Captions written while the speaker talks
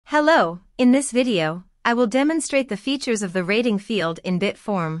Hello, in this video, I will demonstrate the features of the rating field in bit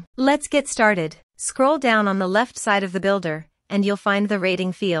form. Let's get started. Scroll down on the left side of the builder, and you'll find the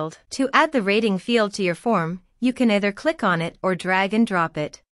rating field. To add the rating field to your form, you can either click on it or drag and drop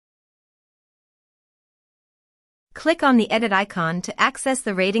it. Click on the edit icon to access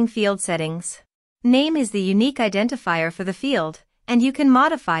the rating field settings. Name is the unique identifier for the field, and you can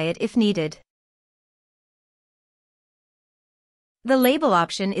modify it if needed. The label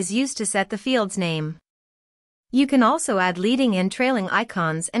option is used to set the field's name. You can also add leading and trailing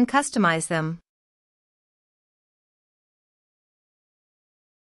icons and customize them.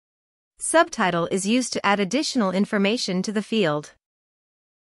 Subtitle is used to add additional information to the field.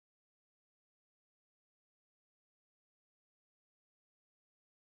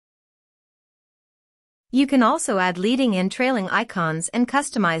 You can also add leading and trailing icons and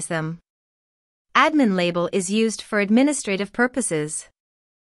customize them. Admin label is used for administrative purposes.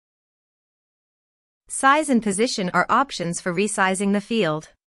 Size and position are options for resizing the field.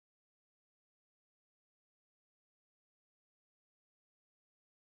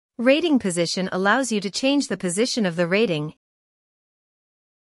 Rating position allows you to change the position of the rating,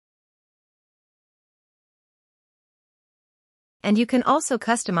 and you can also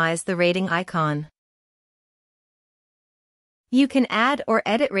customize the rating icon. You can add or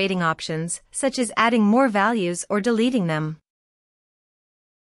edit rating options, such as adding more values or deleting them.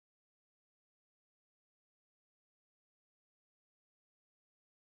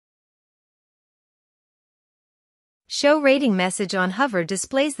 Show rating message on hover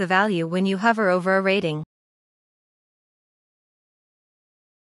displays the value when you hover over a rating.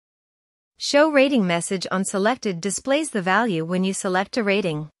 Show rating message on selected displays the value when you select a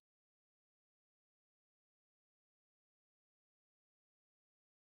rating.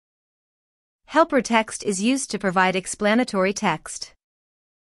 Helper text is used to provide explanatory text.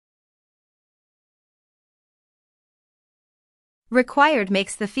 Required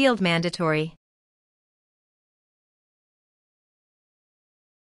makes the field mandatory.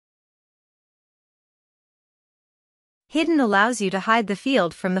 Hidden allows you to hide the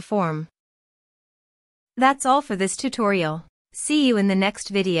field from the form. That's all for this tutorial. See you in the next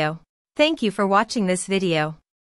video. Thank you for watching this video.